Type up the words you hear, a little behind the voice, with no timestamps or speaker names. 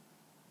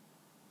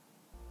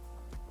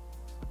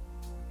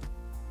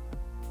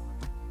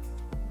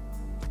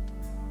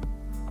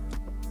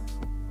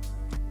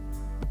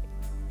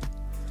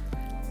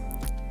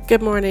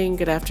Good morning,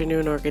 good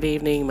afternoon, or good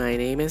evening. My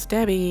name is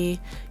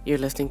Debbie. You're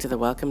listening to the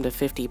Welcome to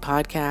 50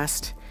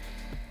 podcast.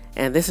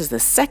 And this is the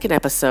second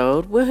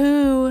episode.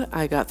 Woohoo!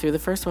 I got through the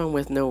first one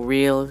with no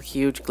real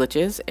huge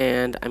glitches,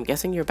 and I'm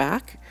guessing you're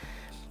back.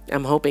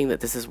 I'm hoping that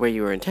this is where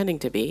you were intending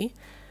to be.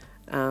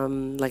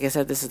 Like I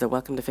said, this is the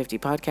Welcome to 50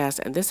 podcast,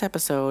 and this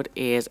episode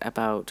is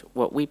about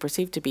what we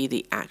perceive to be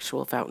the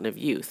actual fountain of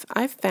youth.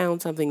 I've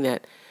found something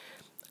that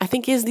I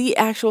think is the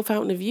actual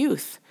fountain of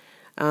youth.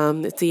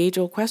 It's the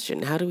age-old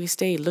question. How do we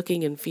stay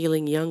looking and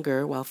feeling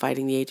younger while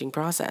fighting the aging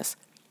process?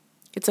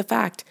 It's a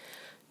fact.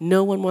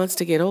 No one wants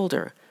to get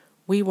older.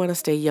 We want to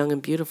stay young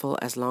and beautiful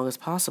as long as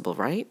possible,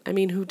 right? I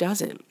mean, who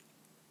doesn't?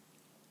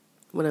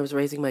 When I was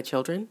raising my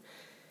children,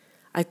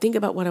 I think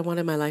about what I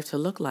wanted my life to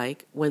look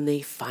like when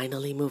they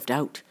finally moved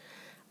out.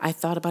 I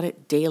thought about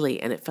it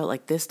daily, and it felt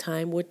like this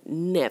time would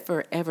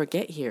never, ever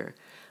get here.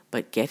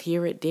 But get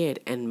here it did,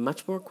 and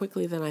much more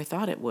quickly than I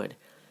thought it would.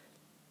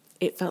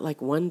 It felt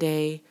like one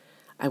day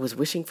I was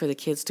wishing for the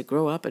kids to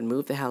grow up and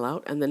move the hell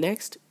out, and the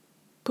next,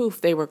 poof,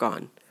 they were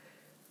gone.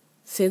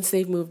 Since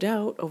they've moved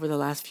out over the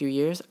last few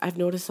years, I've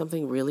noticed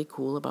something really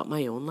cool about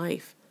my own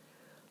life.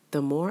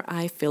 The more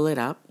I fill it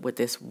up with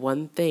this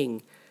one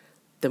thing,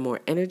 the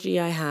more energy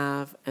I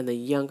have and the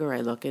younger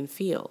I look and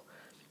feel.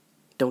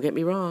 Don't get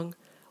me wrong.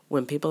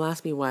 When people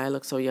ask me why I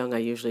look so young, I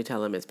usually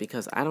tell them it's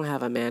because I don't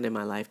have a man in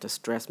my life to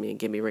stress me and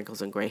give me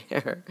wrinkles and gray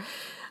hair.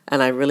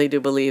 And I really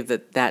do believe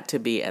that to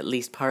be at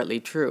least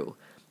partly true.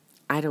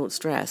 I don't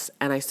stress,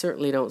 and I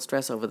certainly don't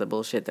stress over the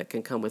bullshit that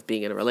can come with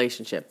being in a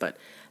relationship, but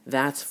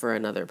that's for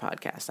another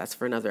podcast. That's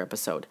for another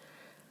episode.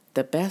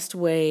 The best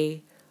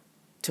way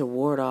to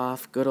ward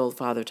off good old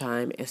father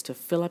time is to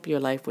fill up your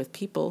life with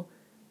people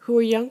who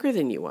are younger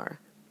than you are.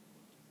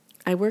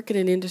 I work in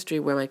an industry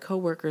where my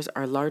coworkers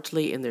are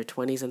largely in their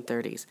 20s and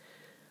 30s,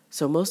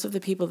 so most of the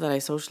people that I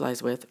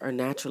socialize with are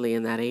naturally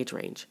in that age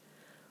range.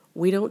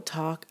 We don't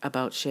talk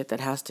about shit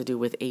that has to do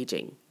with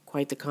aging.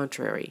 Quite the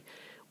contrary.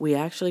 We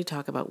actually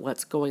talk about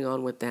what's going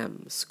on with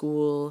them,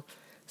 school,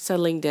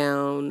 settling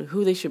down,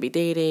 who they should be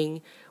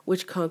dating,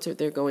 which concert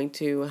they're going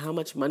to, how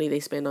much money they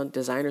spend on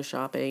designer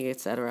shopping,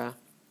 etc.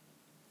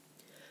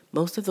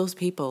 Most of those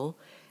people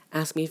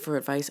ask me for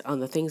advice on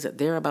the things that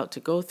they're about to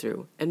go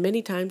through, and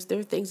many times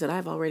they're things that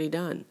I've already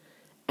done,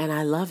 and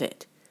I love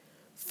it.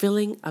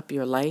 Filling up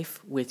your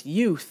life with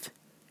youth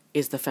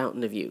is the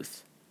fountain of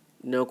youth.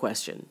 No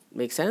question.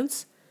 Make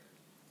sense?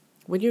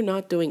 When you're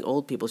not doing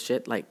old people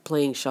shit like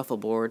playing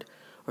shuffleboard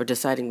or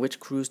deciding which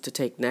cruise to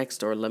take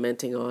next or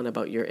lamenting on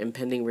about your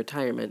impending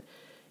retirement,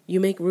 you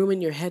make room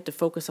in your head to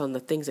focus on the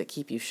things that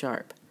keep you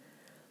sharp.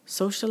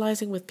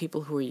 Socializing with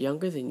people who are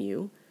younger than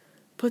you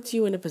puts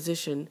you in a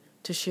position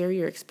to share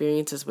your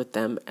experiences with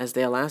them as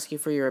they'll ask you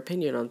for your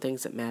opinion on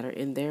things that matter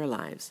in their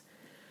lives.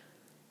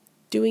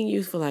 Doing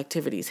youthful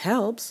activities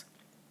helps,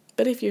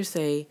 but if you're,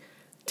 say,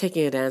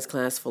 taking a dance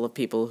class full of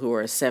people who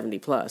are 70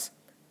 plus,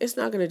 it's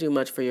not going to do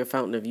much for your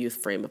fountain of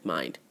youth frame of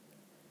mind.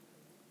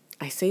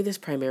 I say this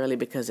primarily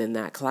because in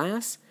that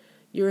class,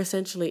 you're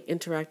essentially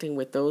interacting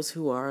with those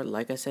who are,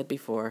 like I said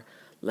before,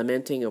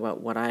 lamenting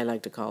about what I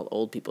like to call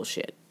old people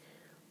shit.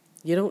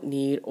 You don't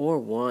need or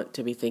want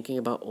to be thinking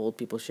about old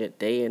people shit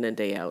day in and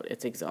day out.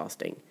 It's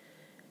exhausting.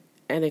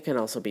 And it can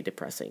also be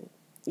depressing.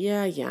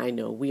 Yeah, I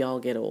know, we all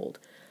get old.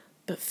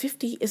 But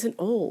 50 isn't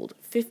old.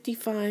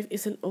 55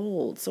 isn't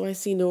old. So I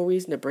see no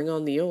reason to bring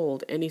on the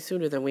old any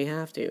sooner than we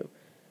have to.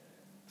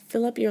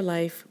 Fill up your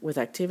life with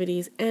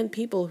activities and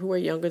people who are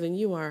younger than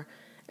you are,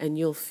 and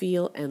you'll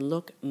feel and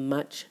look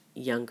much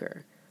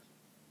younger.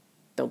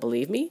 Don't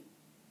believe me?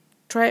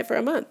 Try it for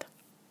a month.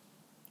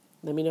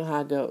 Let me know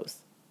how it goes.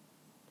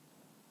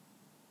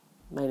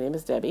 My name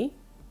is Debbie.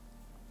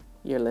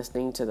 You're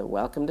listening to the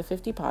Welcome to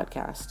 50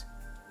 podcast.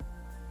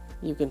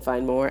 You can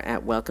find more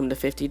at welcome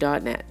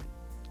to50.net.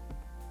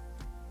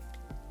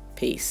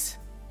 Peace.